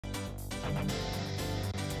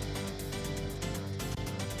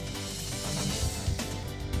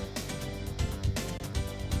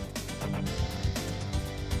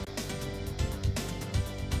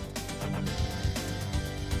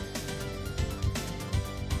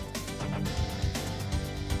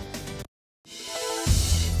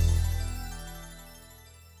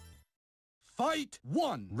Fight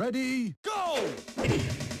 1. Ready, go!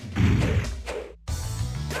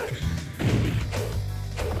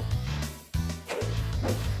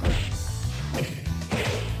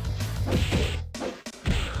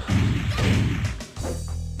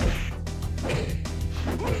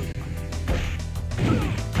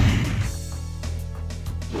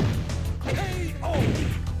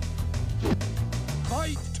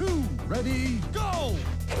 Fight 2. Ready, go!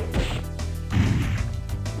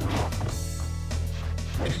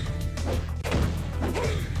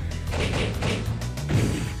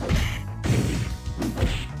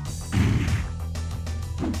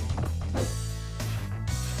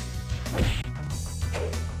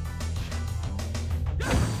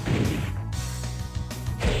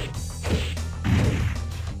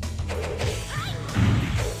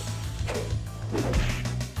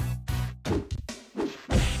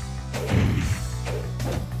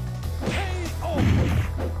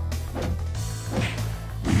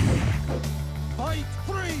 Fight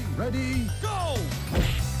 3. Ready, go!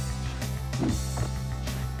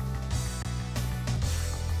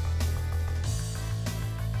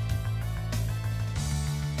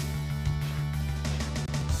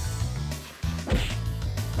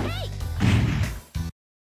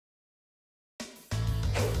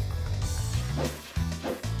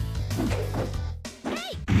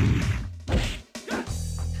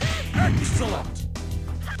 Excellent!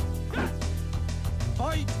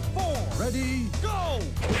 Fight 4. Ready, go!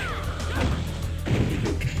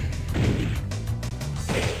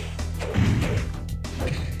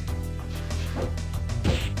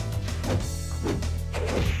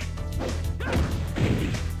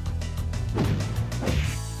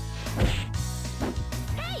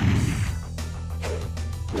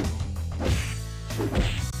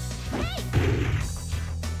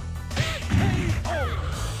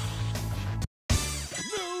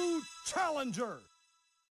 New challenger!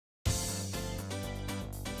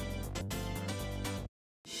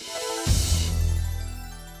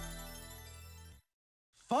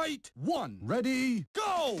 Fight 1. Ready,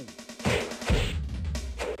 go!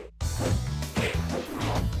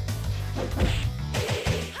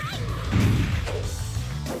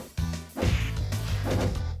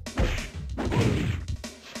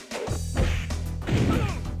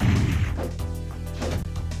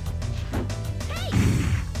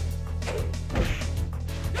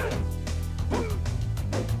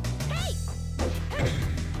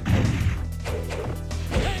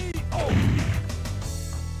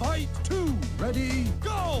 Fight 2. Ready,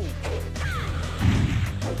 go!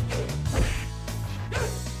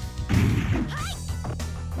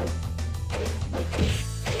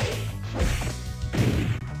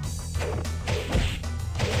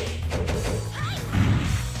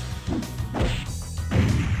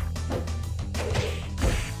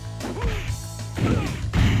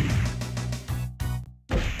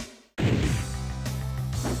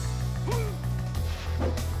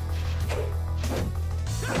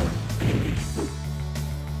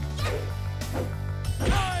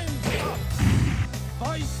 Time's up!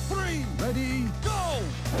 Fight 3. Ready, go!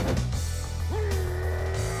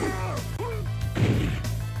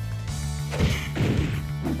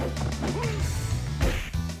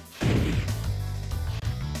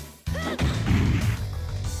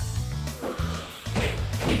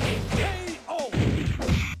 KO!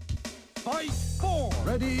 Fight 4.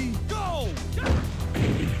 Ready, go!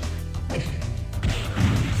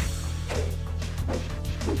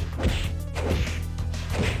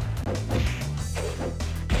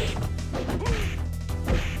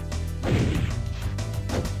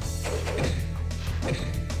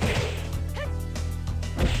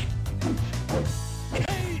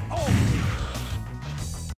 KO!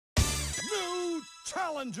 New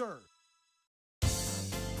challenger!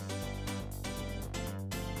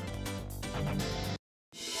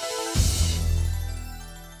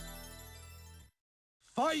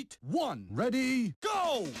 Fight 1. Ready,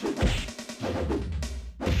 go!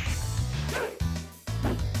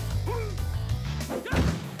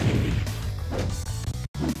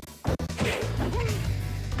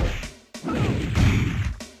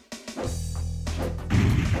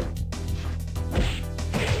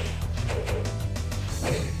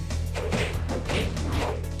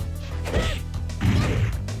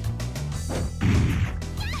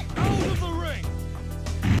 Out of the ring!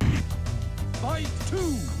 Fight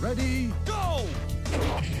 2. Ready, go!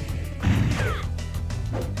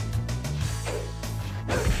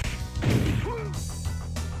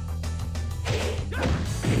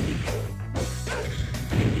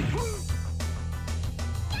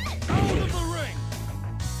 Out of the ring!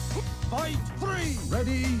 Fight 3.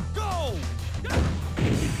 Ready, go!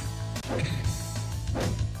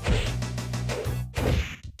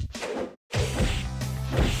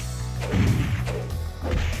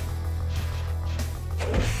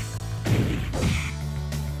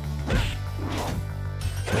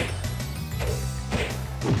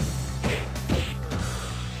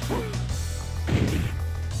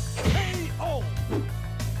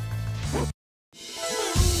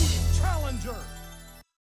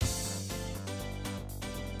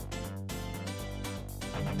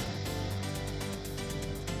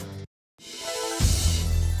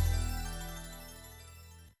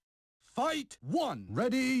 Fight one.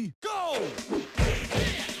 Ready, go!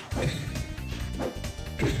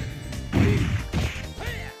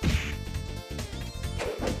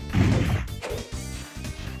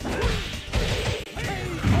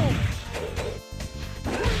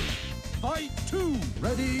 Fight two.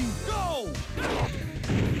 Ready, go!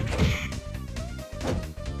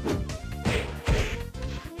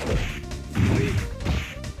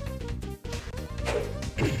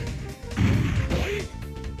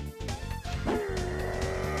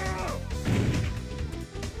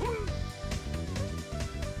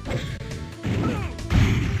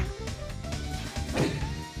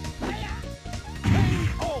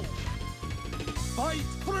 Fight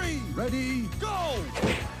three. Ready, go!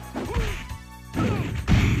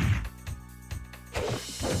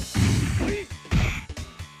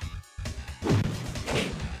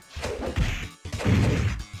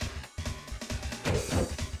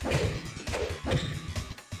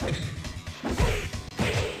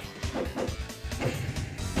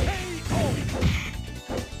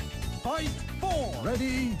 Fight four.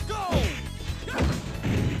 Ready, go!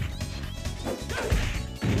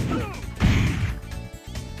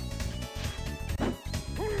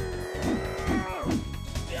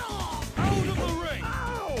 Out of the ring!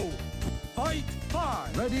 Ow! Fight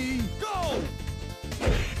five. Ready, go!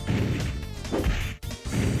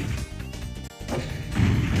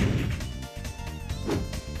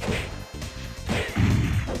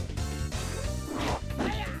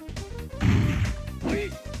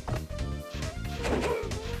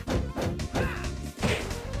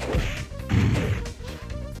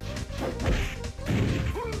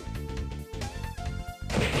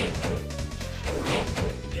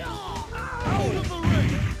 Out of the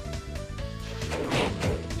ring!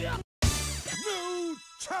 New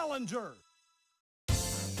challenger!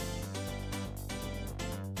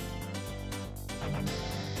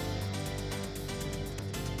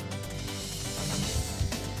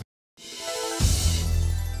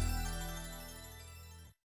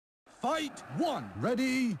 Fight one.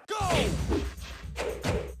 Ready, go!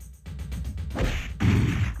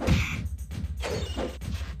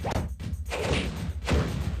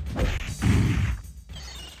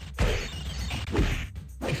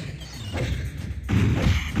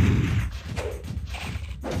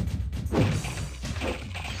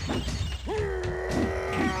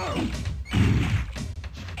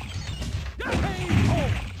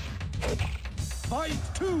 Fight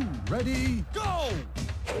two. Ready, go!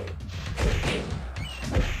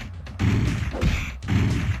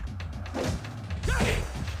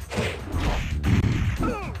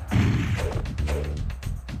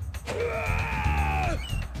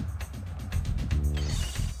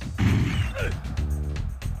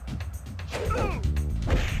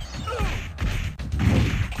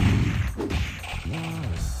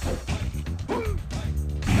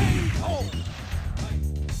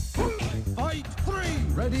 Fight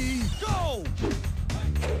three. Ready, go!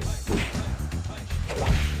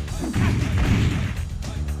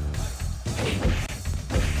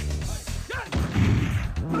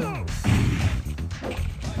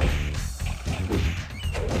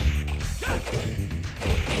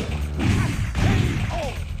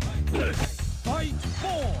 Fight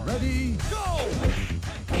four. Ready, go!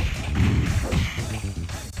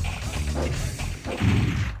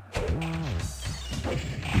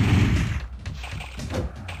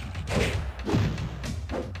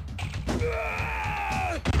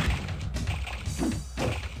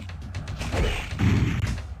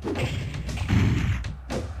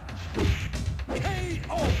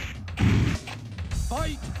 KO!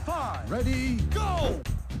 Fight five. Ready, go!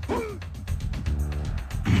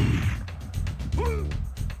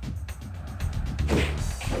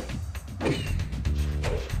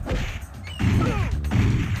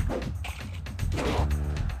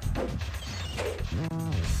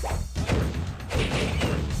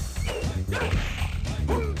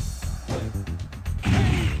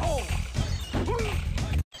 KO!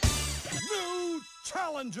 New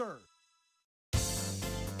challenger!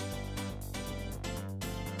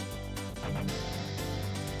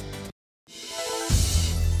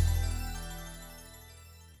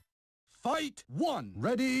 Fight 1.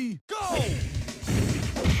 Ready, go!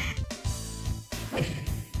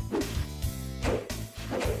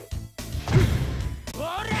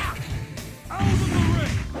 Out of the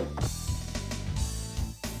ring!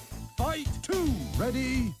 Fight 2.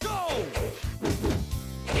 Ready, go!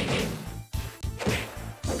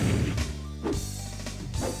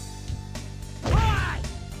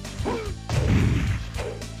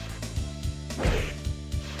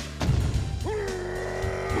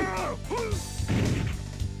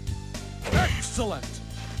 Excellent!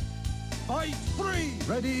 Fight 3!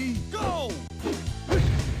 Ready, go!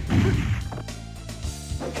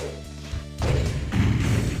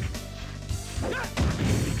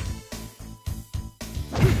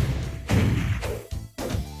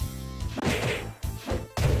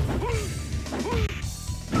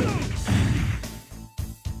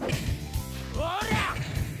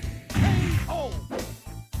 KO!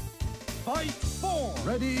 Fight 4!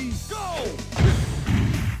 Ready, go!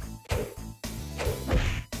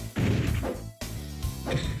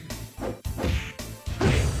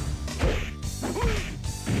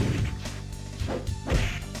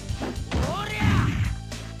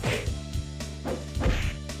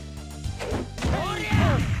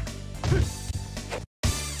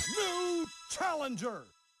 New challenger!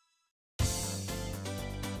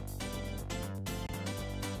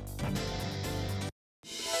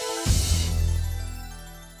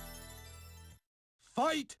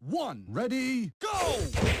 Fight 1. Ready, go!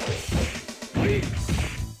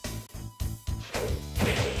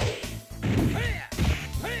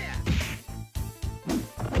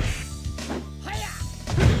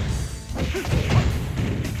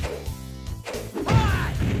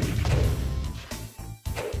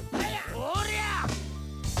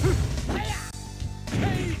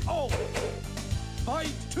 KO!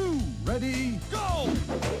 Fight 2. Ready, go!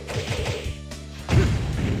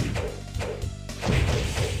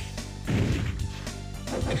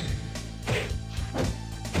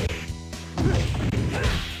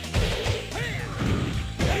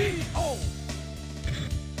 KO!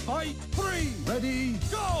 Fight 3. Ready,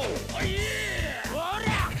 go!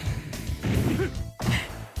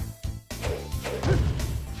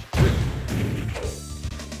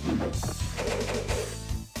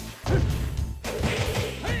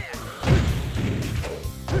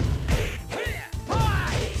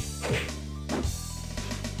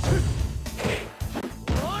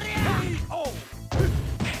 KO!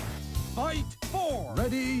 Fight 4.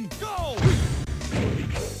 Ready, go!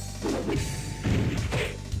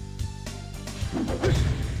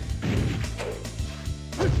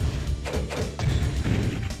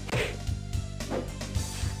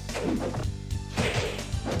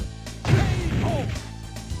 KO!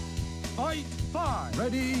 Fight 5.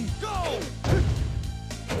 Ready, go!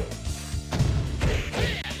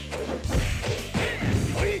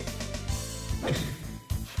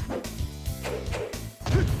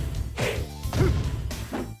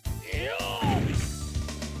 KO!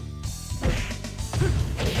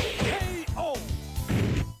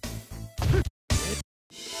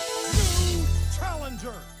 New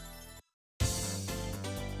challenger!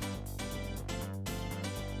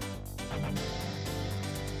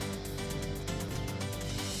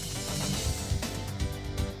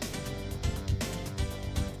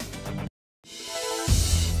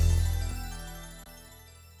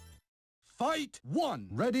 Fight 1.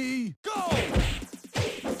 Ready, go! KO!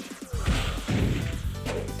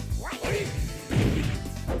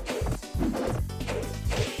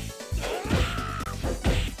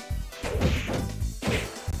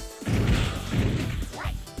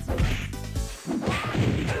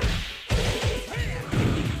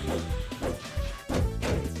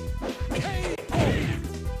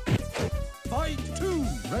 Fight 2.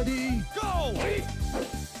 Ready, go!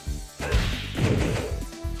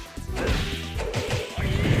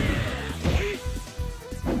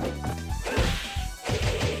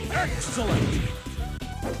 Excellent!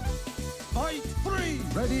 Fight 3.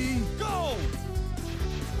 Ready, go!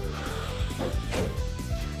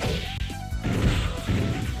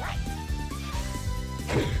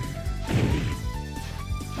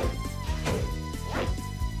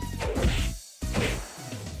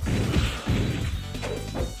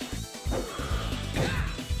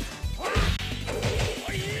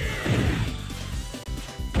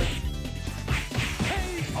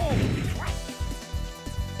 KO!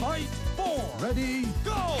 Fight 4. Ready,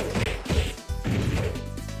 go!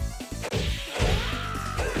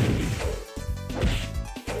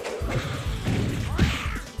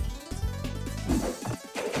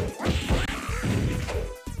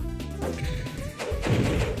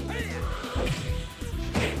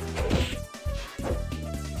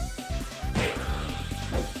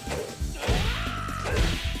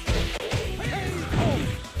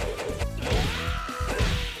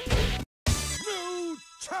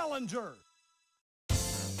 challenger.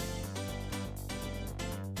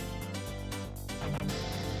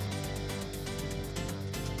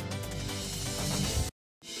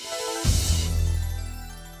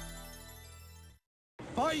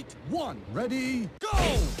 Fight one. Ready, go!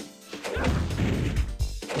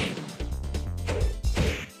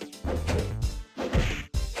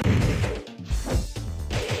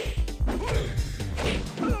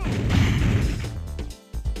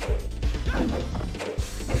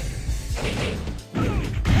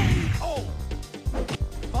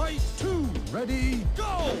 Fight two. Ready,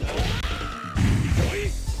 go!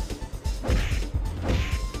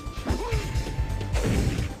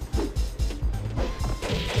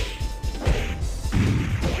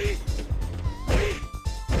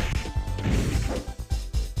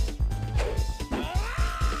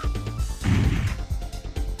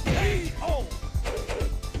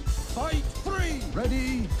 Fight three.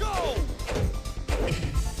 Ready, go!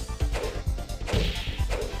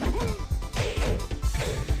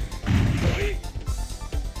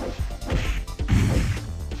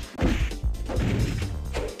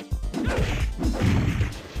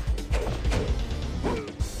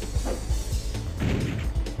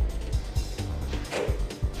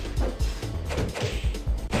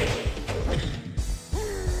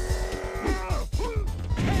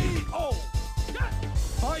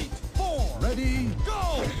 Fight four. Ready,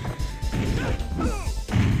 go!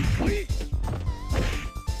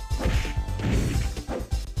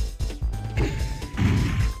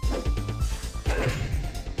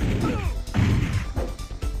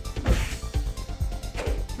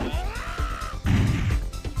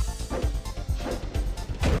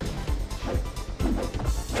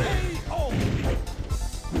 KO.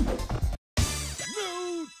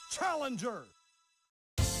 New challenger.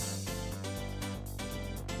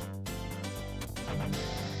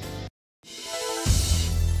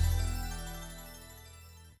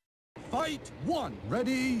 Fight one.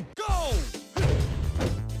 Ready, go!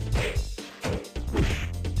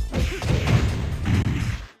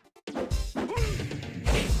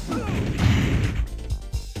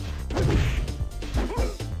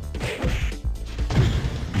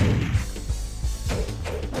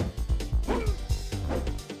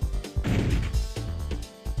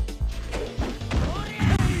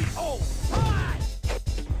 KO.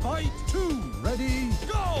 Fight two. Ready,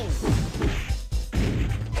 go!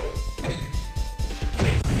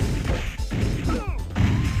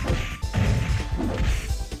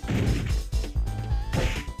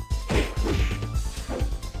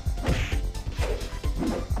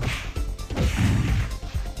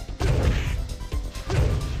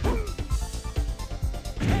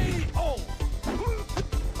 KO.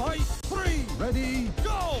 Fight three. Ready,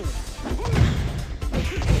 go!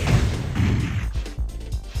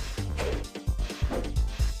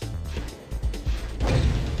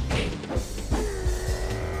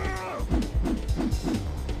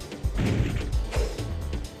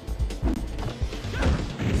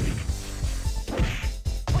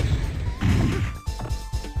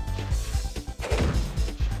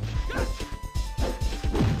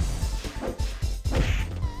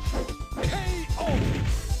 KO.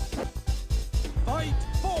 Fight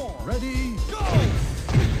four. Ready, go!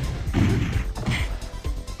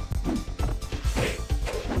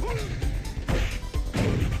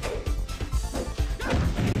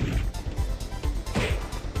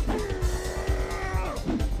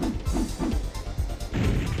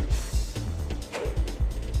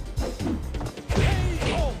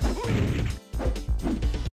 KO.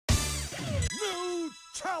 New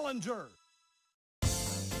challenger.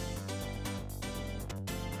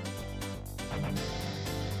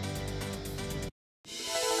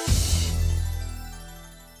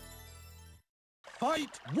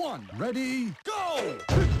 Fight one. Ready, go!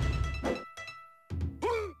 KO.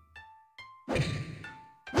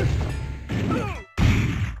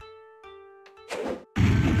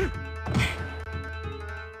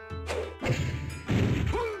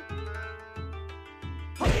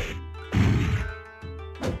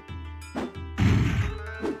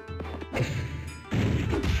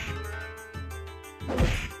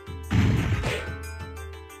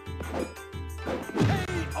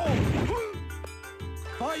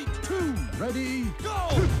 Fight two. Ready, go!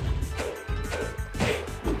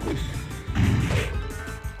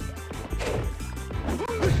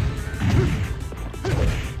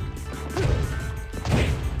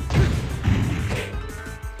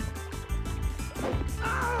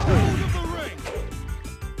 Out of the ring.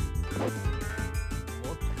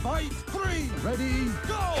 Fight three. Ready,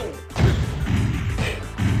 go!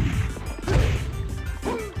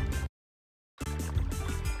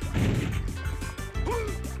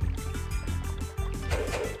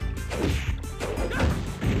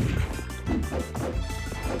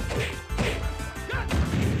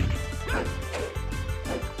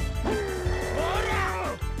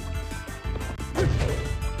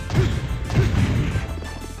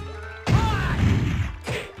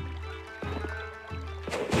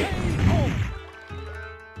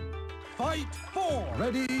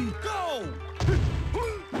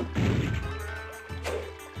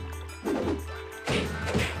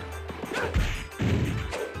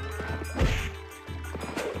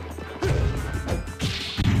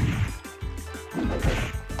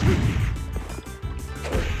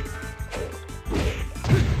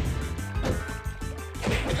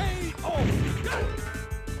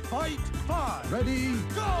 Ready,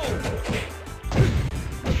 go!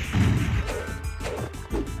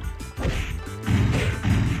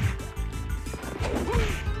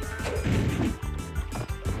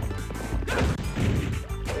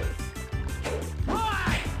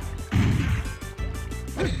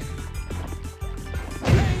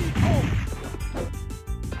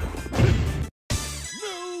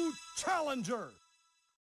 New challenger!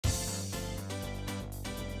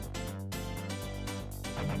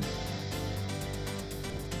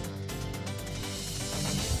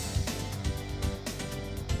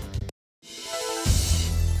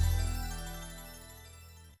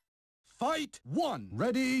 Fight one.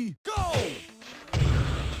 Ready, go!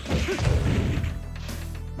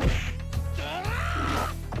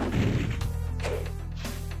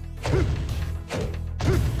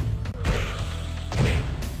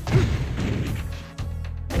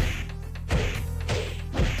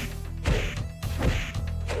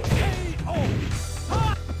 KO.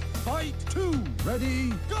 Fight two.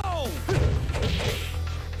 Ready, go!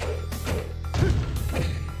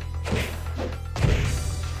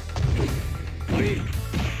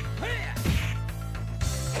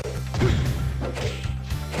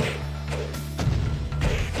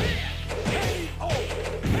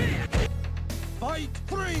 Fight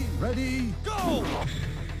three. Ready, go!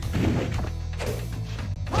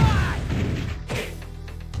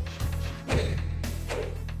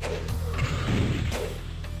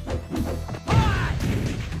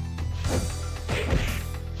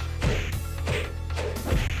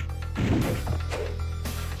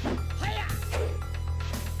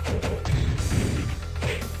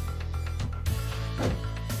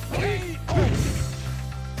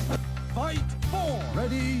 Fight four.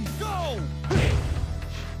 Ready, go!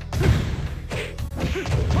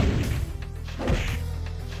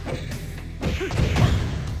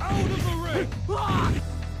 Out of the ring!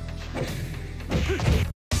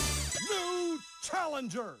 New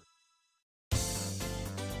challenger!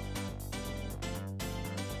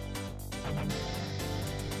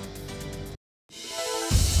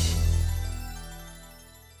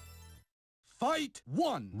 Fight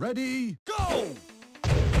one. Ready, go!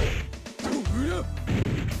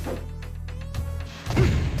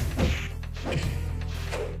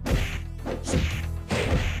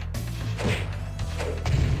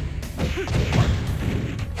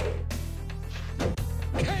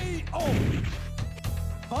 KO!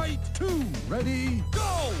 Fight two. Ready,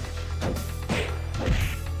 go!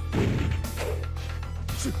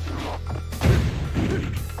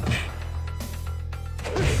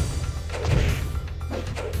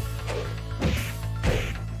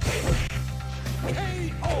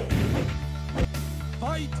 KO!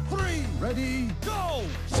 Fight three. Ready, go!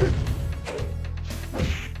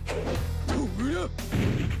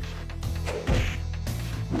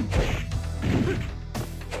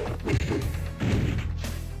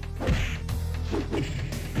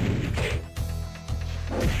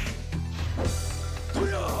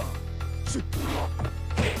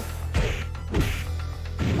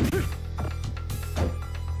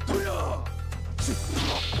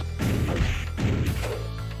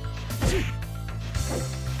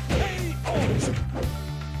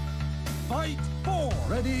 Fight four.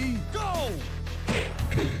 Ready, go!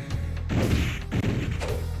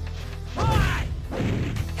 Fight!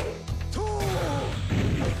 Two!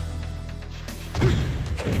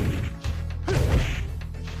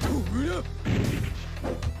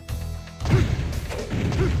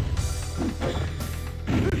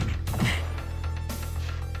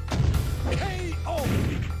 KO!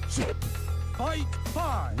 Fight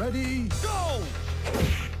five. Ready, go!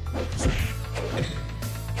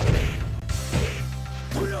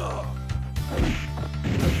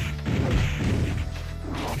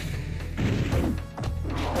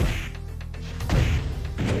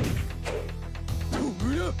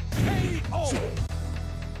 KO!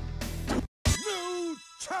 New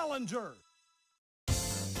challenger!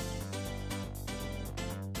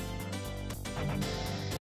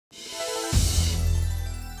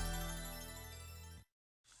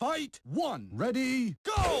 Fight one. Ready,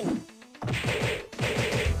 go!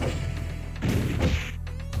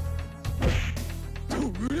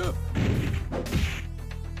 KO!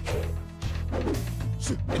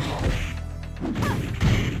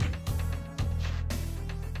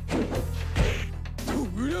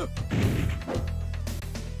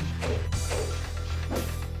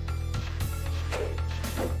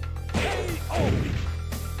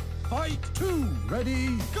 Fight two.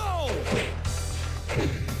 Ready, go!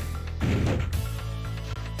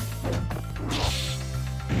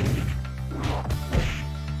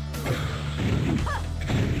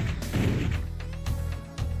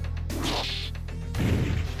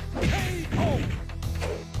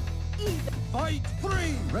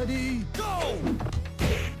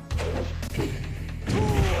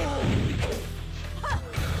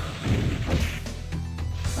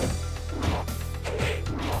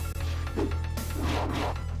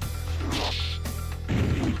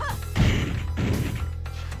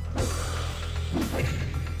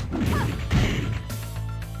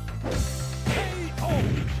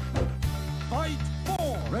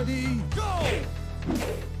 Ready, go!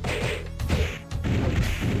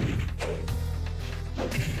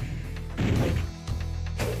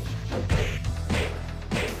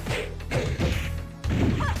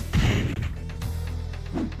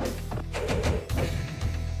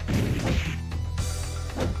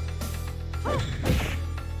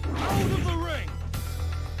 Out of the ring!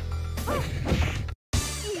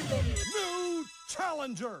 New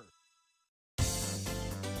challenger!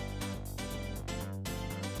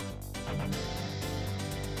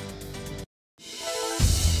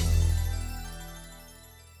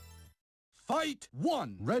 Fight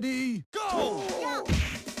one. Ready, go! Yeah.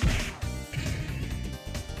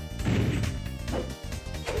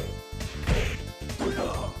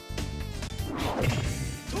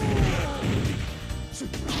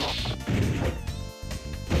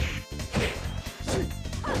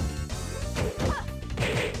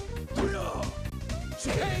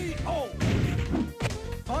 KO!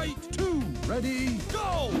 Fight two. Ready,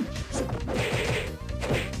 go!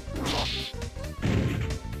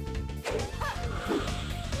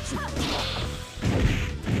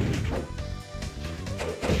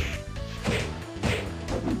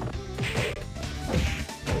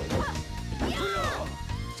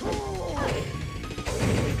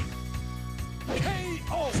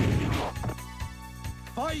 KO!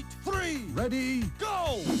 Fight three. Ready,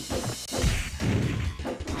 go!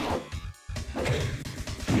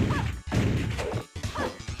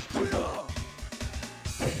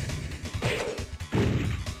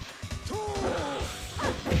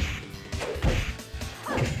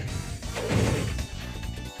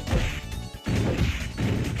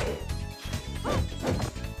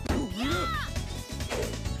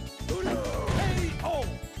 KO!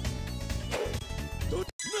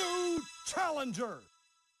 New challenger!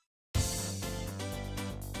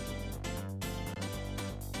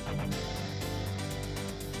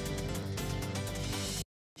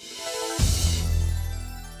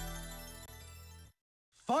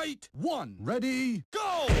 Fight one. Ready,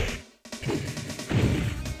 go!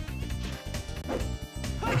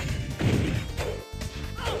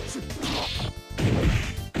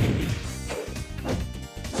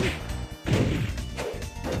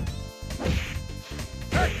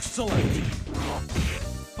 Excellent!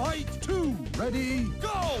 Fight two. Ready,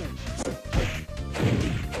 go!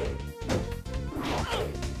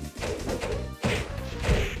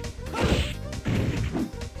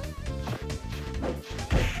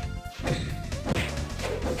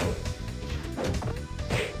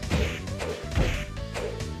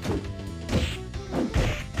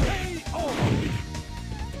 KO!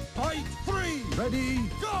 Fight three. Ready,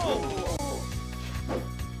 go!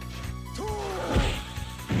 KO!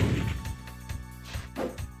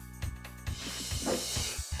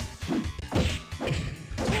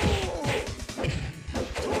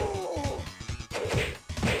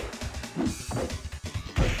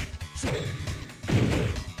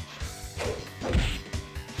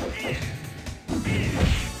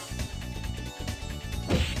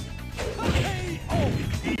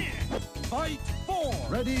 Fight four.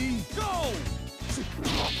 Ready, go!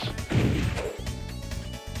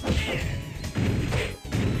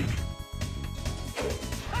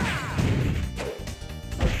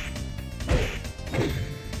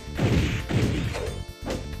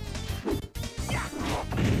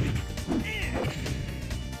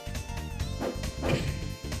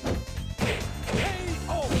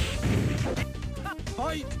 KO!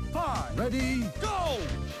 Fight five. Ready, go!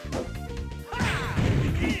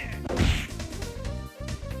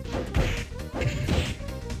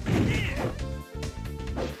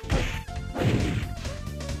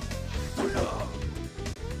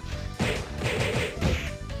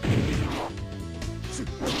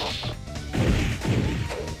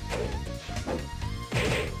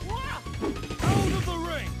 Out of the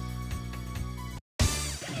ring!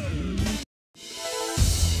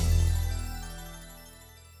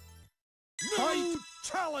 Fight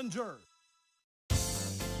challenger!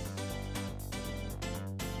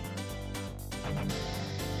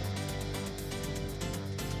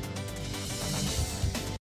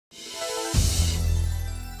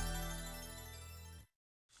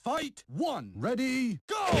 Fight one. Ready,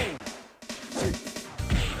 go!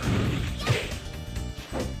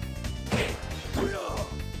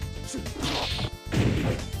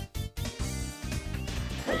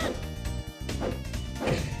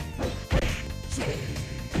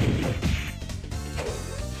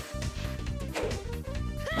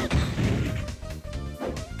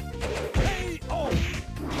 KO!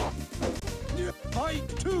 Fight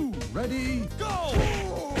two. Ready, go!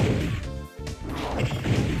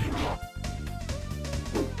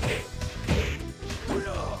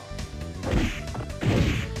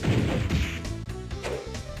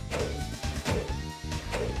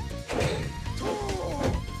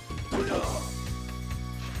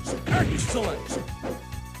 Excellent!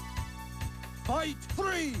 Fight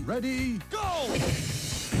 3! Ready, go!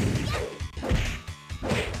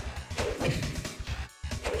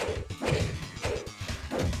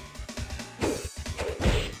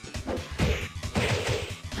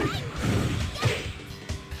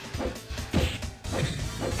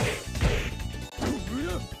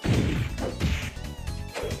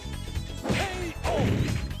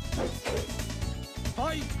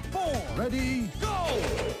 Fight 4! Ready, go!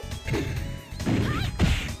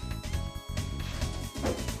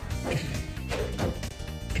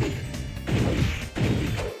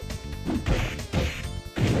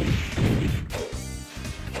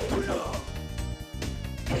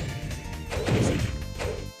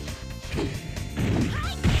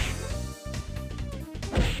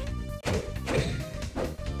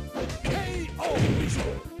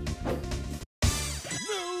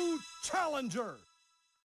 New challenger!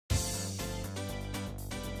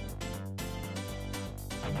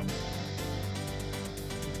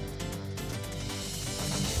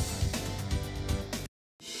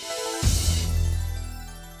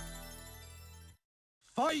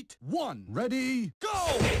 Fight 1! Ready, go!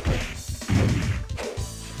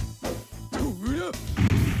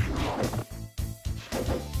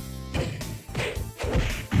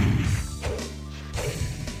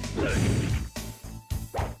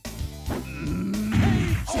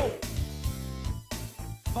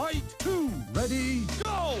 Fight 2! Ready,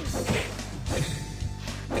 go!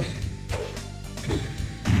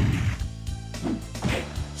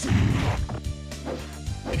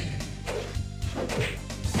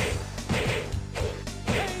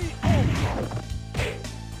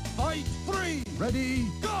 Fight 3! Ready,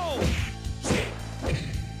 go!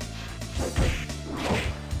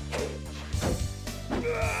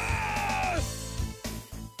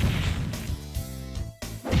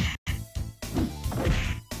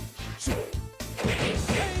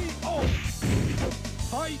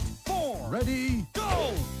 Fight 4! Ready,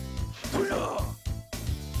 go! KO!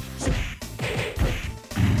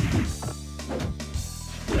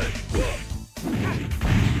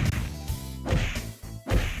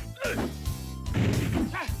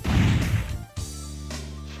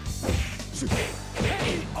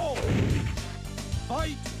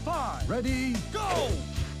 Fight 5! Ready, go!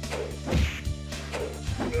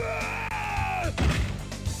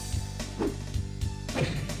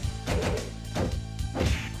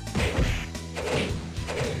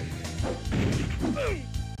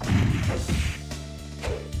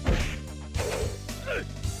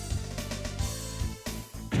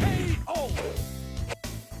 KO!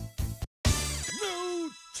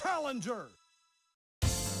 New challenger!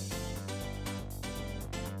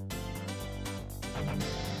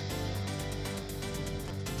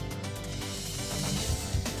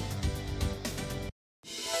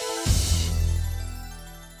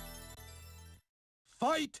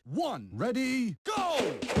 Fight 1! Ready, go!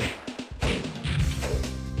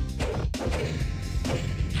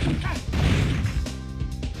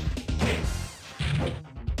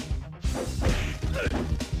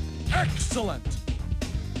 Excellent!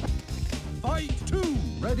 Fight 2!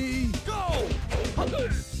 Ready, go!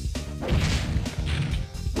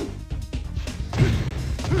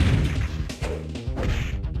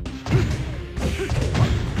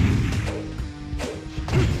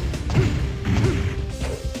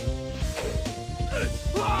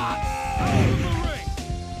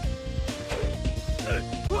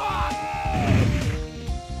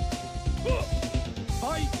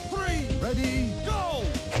 Fight 3! Ready, go!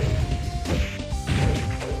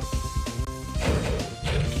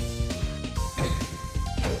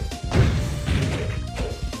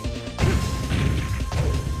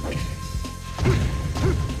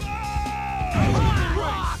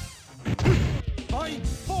 Fight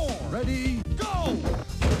 4! Ready, go!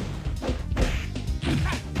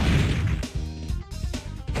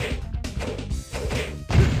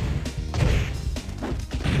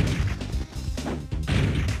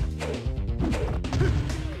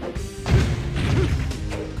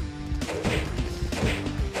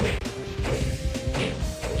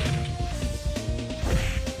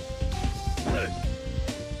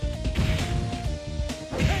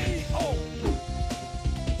 KO!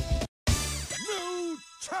 New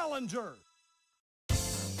challenger!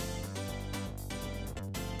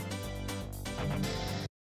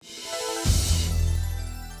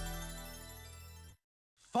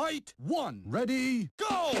 Fight 1! Ready,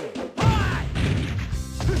 go!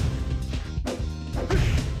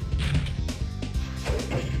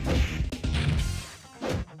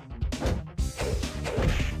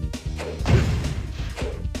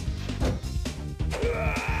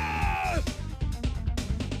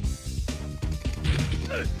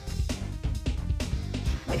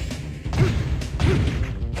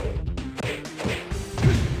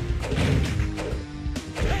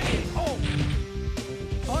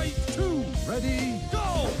 Fight 2. Ready,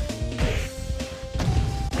 go!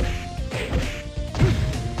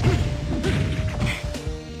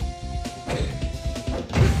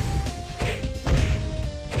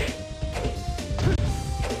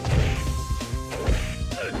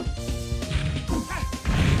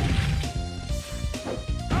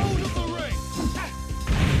 Out of the ring!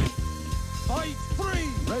 Fight 3.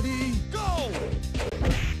 Ready, go!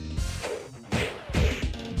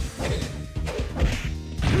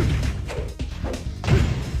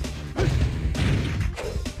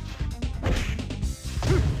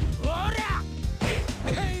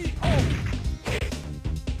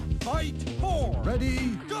 Fight 4.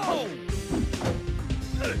 Ready, go!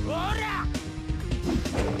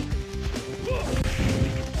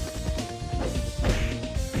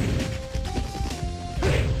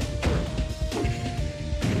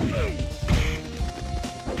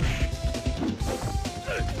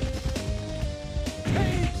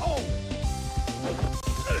 KO!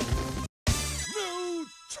 New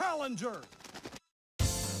challenger!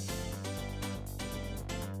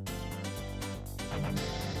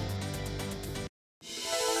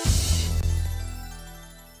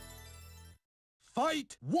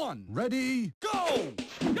 Fight 1. Ready, go! KO!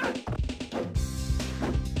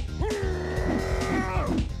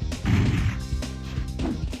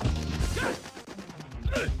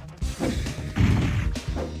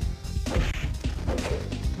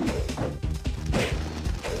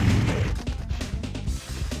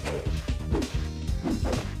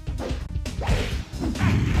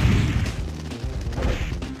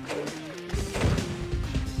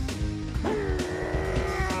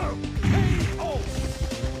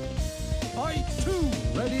 Fight 2.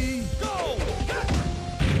 Ready, go!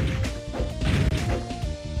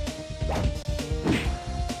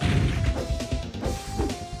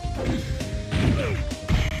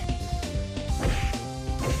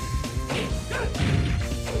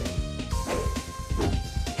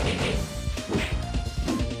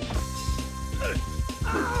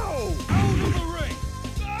 Ow! Out of the ring!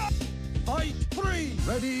 Fight 3.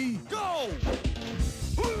 Ready, go!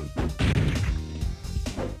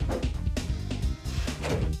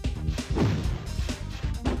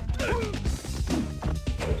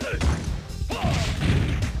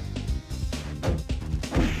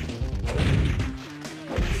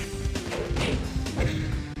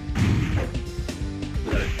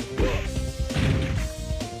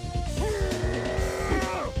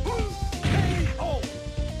 KO!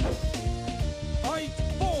 Fight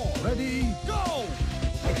 4. Ready, go!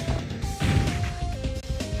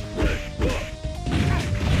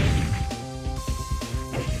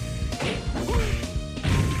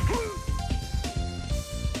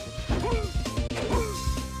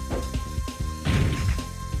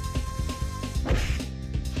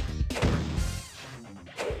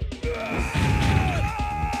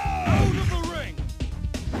 Out of the ring!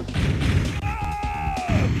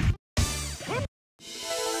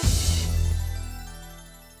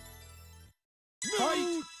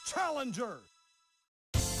 Fight challenger!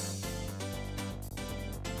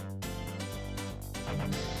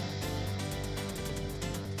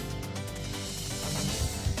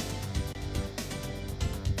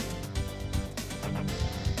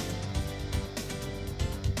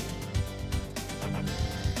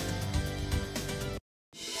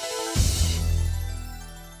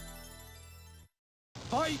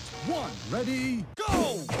 Fight 1. Ready,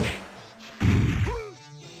 go!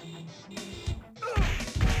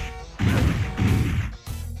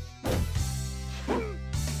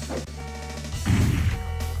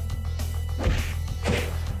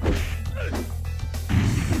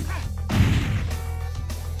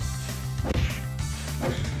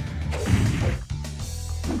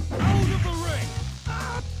 Out of the ring!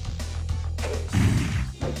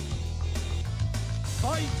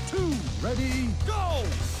 Fight 2. Ready, go!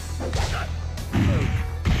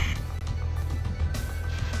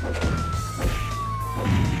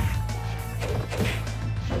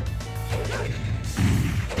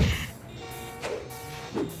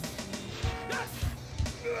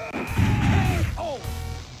 KO!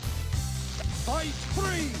 Fight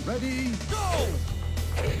 3. Ready, go!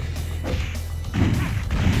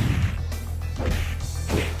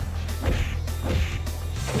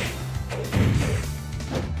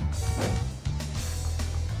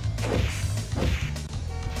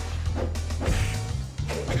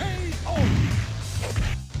 KO!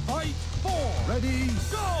 Fight 4. Ready,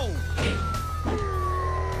 go!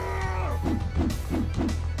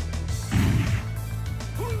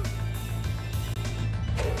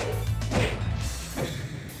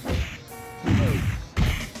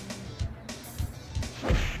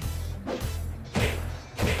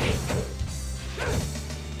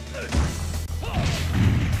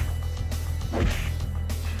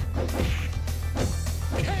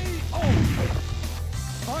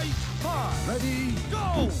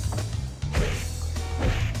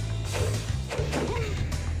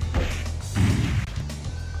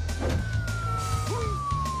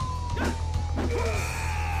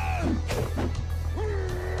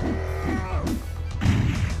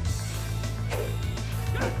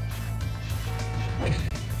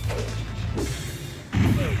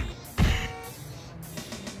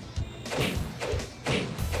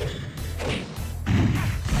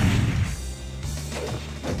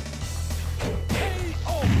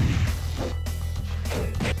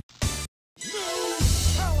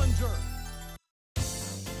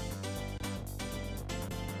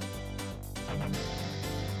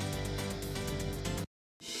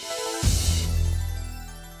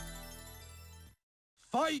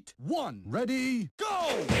 Fight 1. Ready,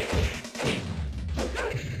 go!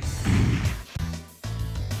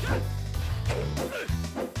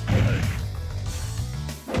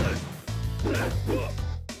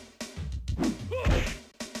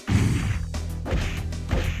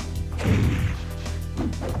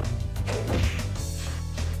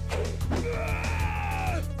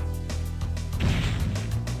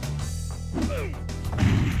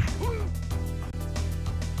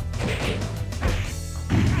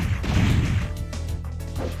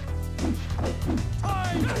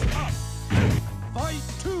 Time's up! Fight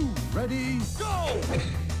 2. Ready, go!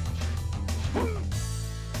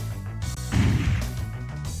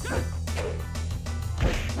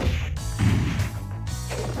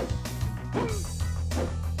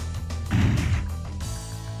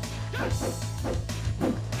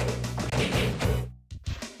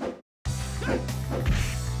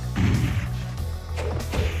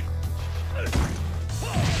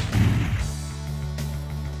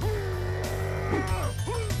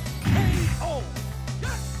 KO!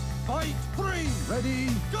 Fight 3. Ready,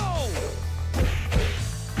 go!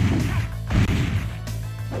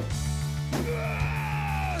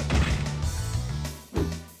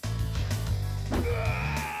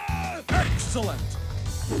 Excellent!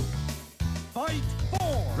 Fight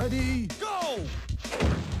 4. Ready, go!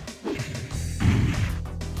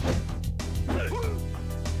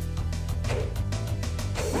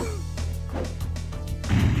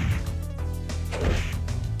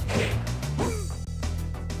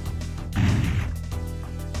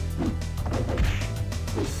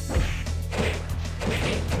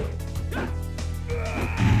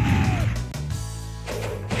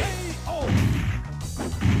 KO!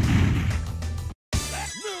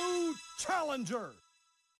 New challenger!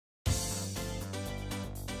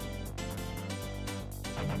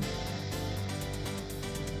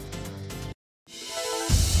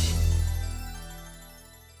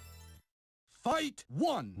 Fight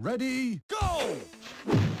 1. Ready, go!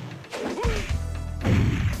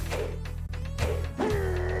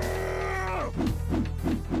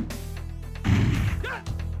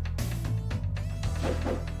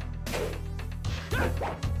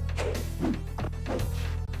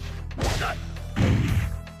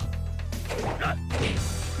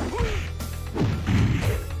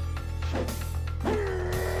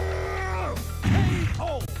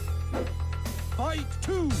 KO! Fight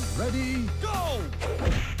 2. Ready, go!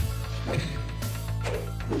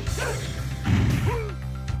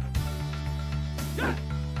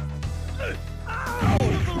 Out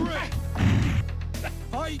of the ring!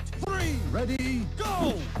 Fight 3. Ready,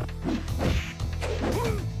 go!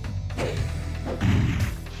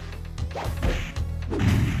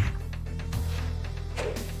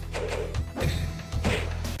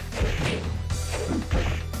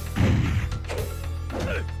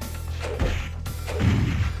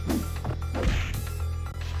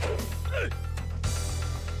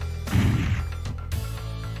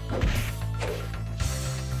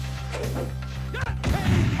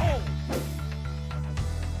 KO!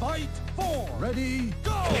 Fight 4. Ready,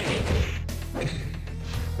 go!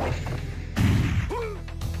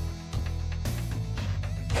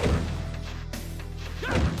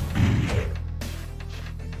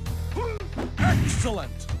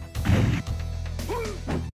 Excellent!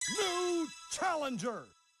 New challenger!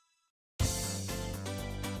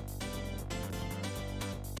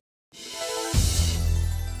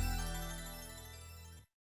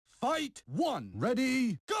 Fight 1.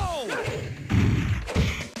 Ready, go!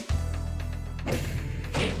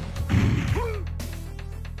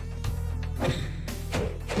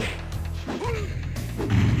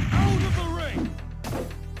 Out of the ring!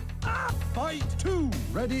 Fight 2.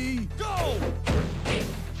 Ready, go!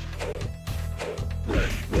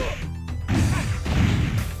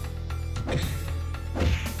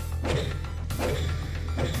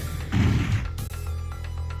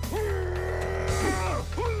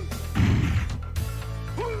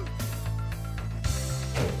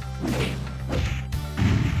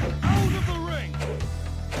 Out of the ring!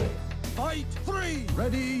 Fight 3.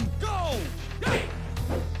 Ready, go!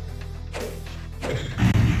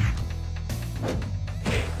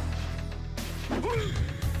 KO!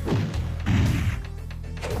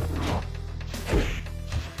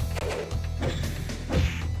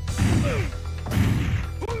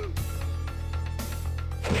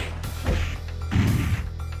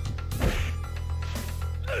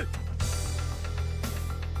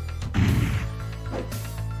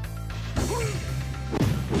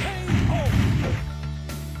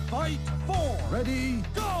 Fight 4. Ready,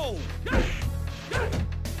 go!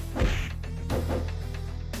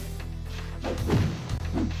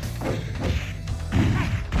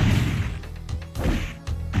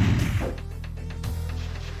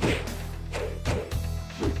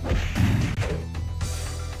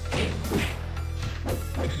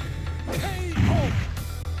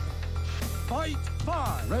 Fight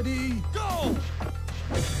 5. Ready, go!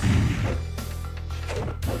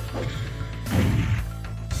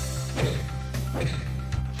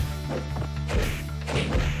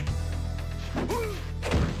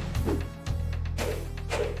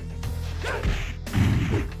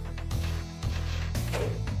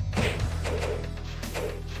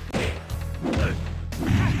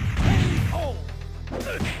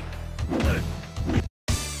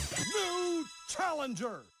 New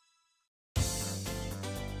challenger!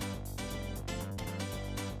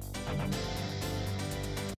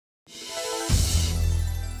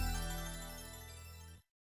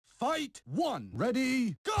 Fight 1.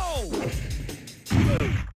 Ready, go!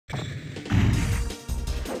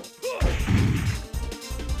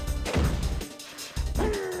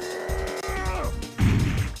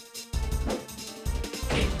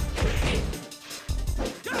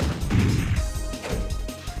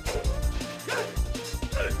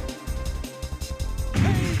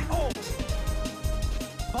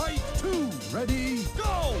 Fight 2. Ready,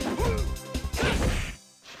 go!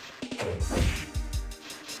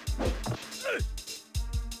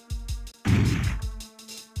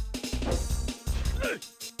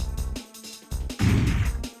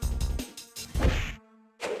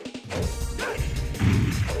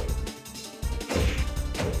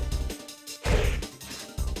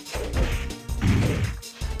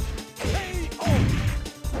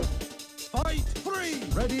 Fight 3.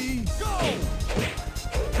 Ready, go!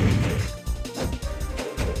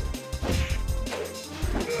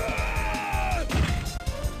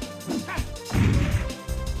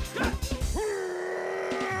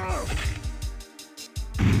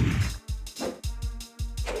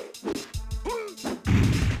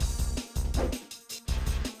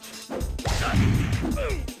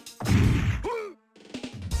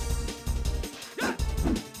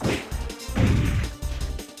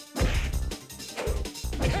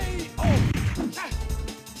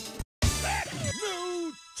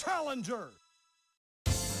 New challenger!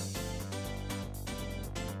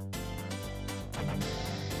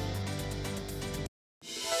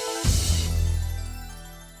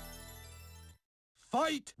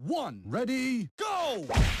 Fight 1. Ready, go!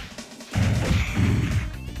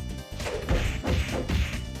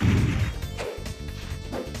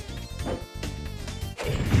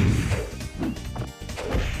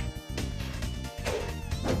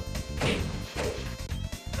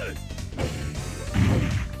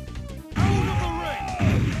 Out of the ring!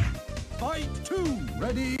 Fight 2.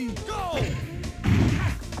 Ready, go!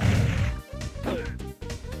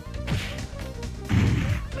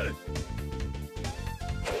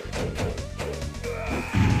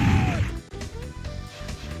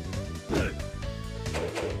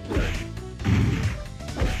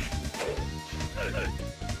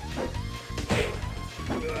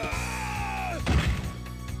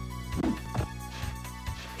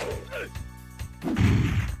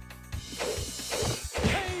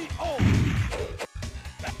 KO!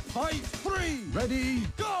 Fight 3. Ready,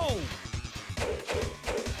 go!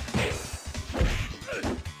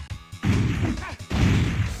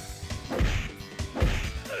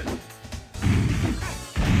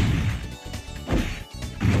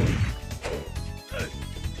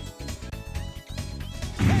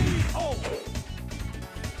 KO!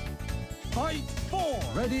 Fight 4.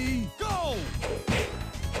 Ready, go!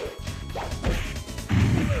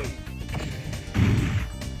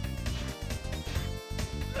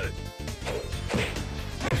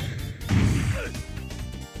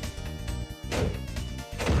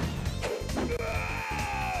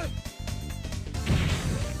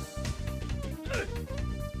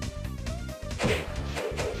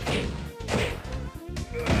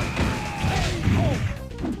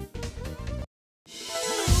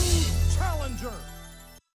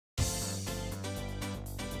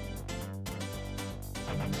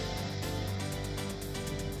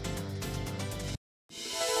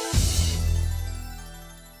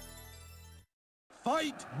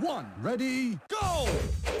 Fight 1. Ready, go!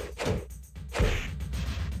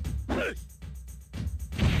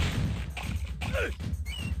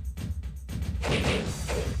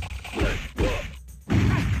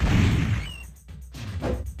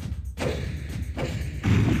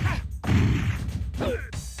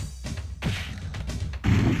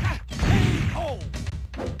 KO!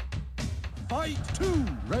 Fight 2.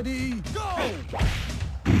 Ready, go!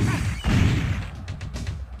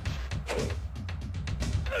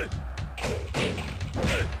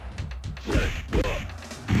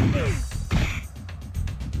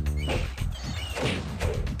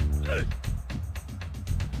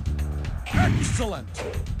 Excellent!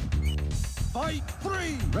 Fight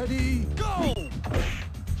 3! Ready, go!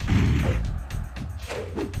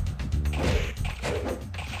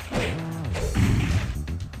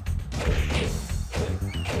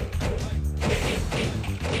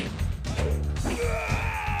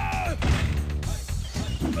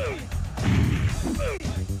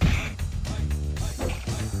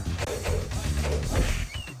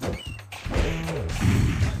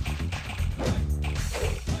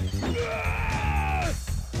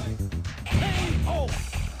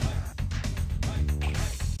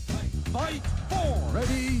 Fight 4!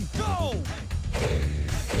 Ready, go!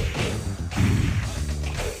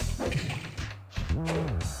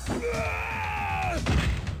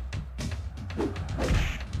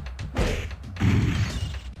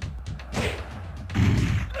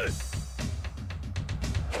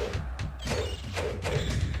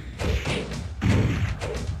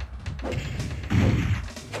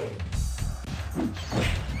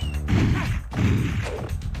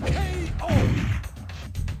 KO!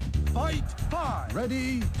 Fight 5!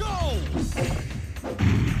 Ready, go!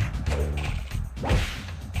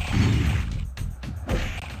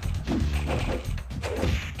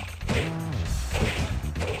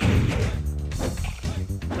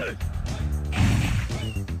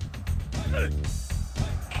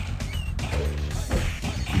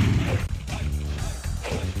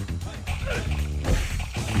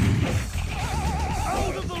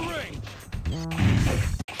 Out of the ring!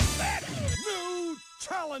 New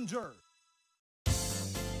challenger!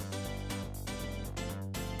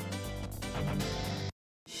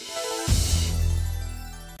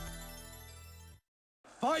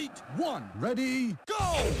 Fight 1! Ready,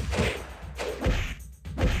 go!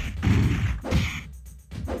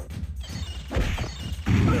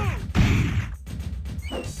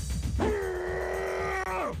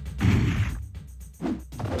 KO!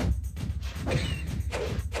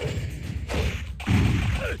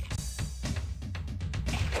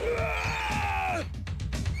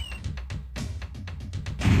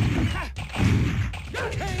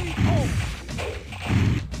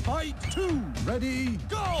 Fight 2! Ready,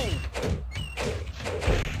 go!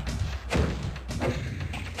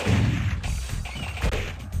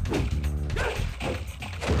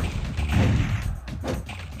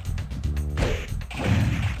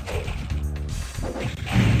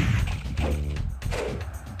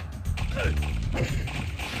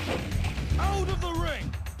 Out of the ring!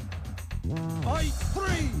 Fight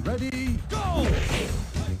 3! Ready, go!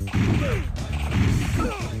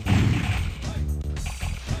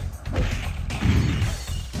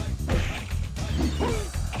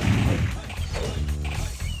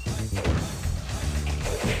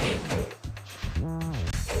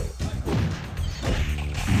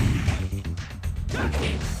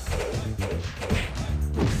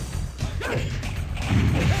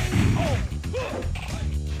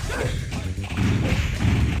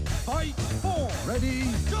 Fight 4! Ready,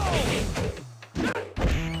 go!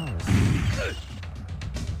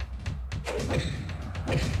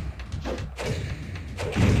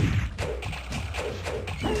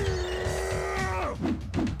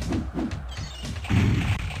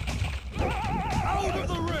 Out of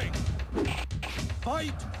the ring!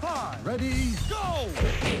 Fight 5! Ready, go!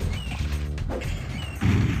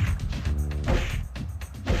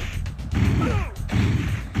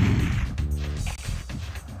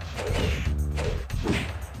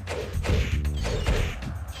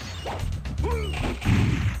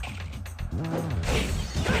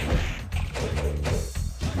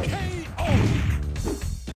 KO!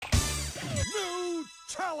 New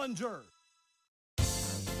challenger!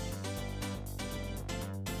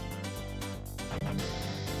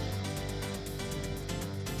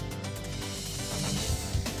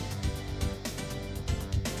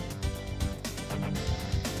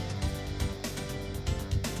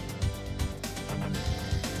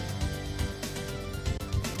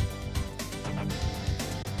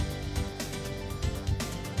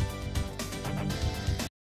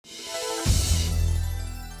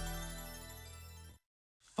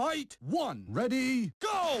 Fight 1! Ready,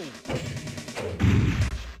 go!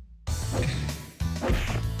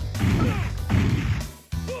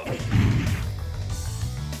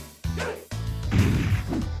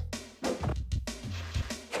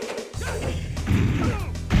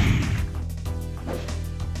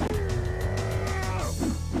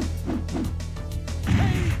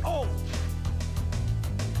 KO!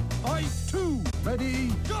 Fight 2!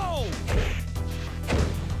 Ready, go!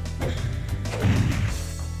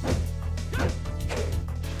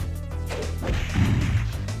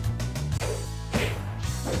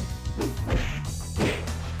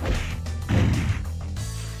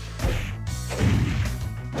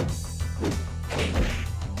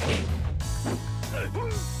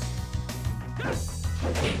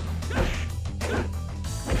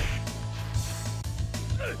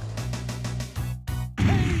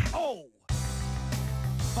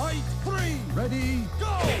 Fight 3! Ready, go!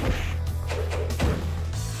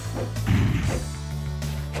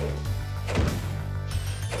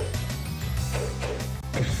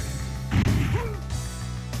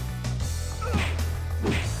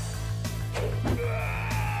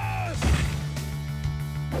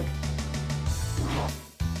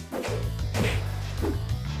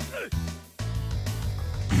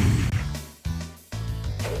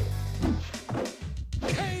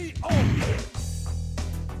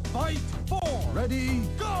 Fight 4! Ready,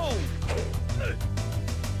 go!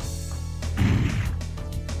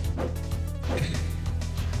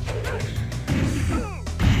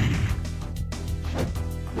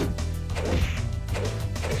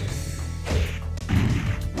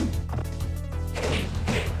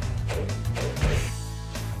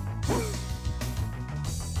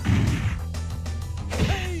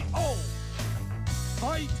 KO!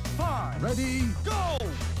 Fight 5! Ready, go!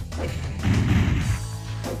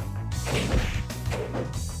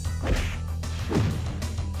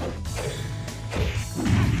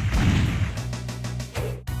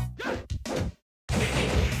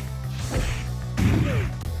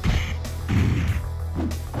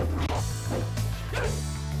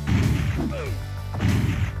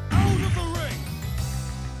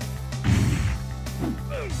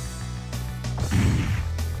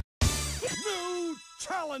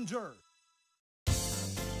 Challenger!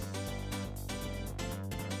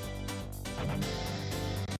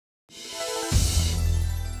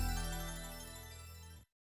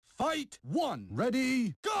 Fight 1!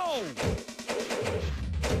 Ready, go!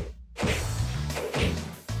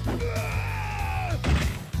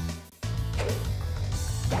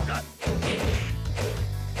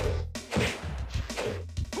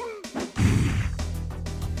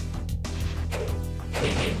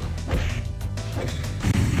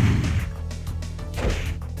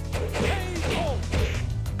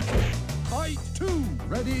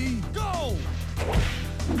 Ready, go!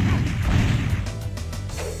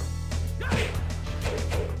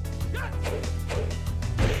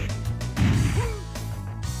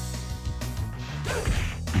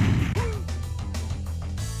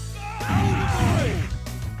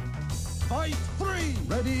 Fight 3!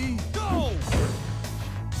 Ready, go!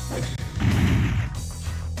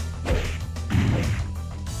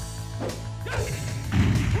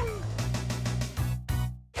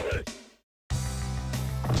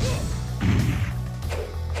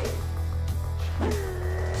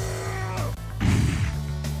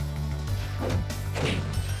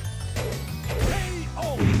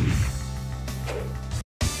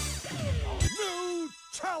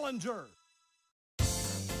 Challenger!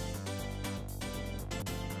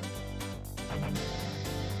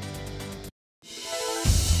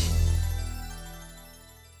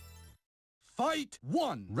 Fight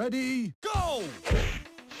 1! Ready, go!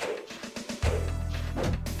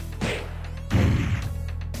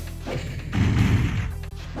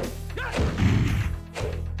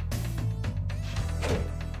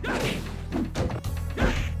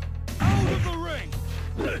 Out of the ring!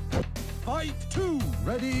 Fight 2!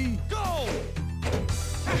 Ready, go!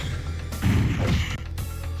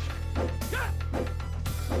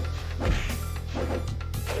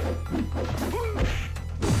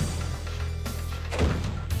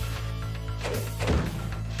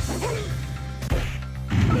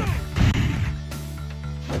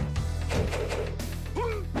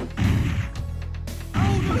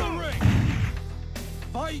 Out of the ring!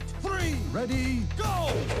 Fight 3! Ready, go!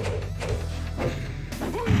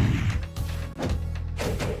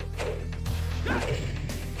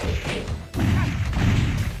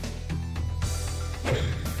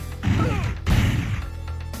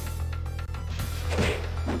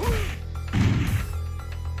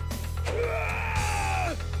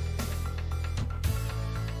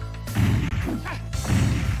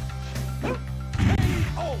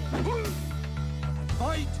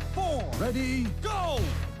 Fight 4! Ready, go!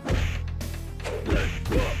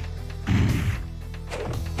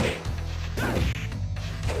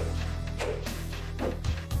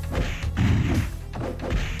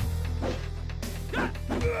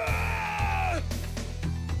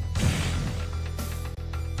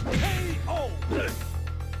 KO!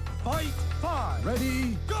 Fight 5!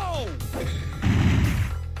 Ready, go!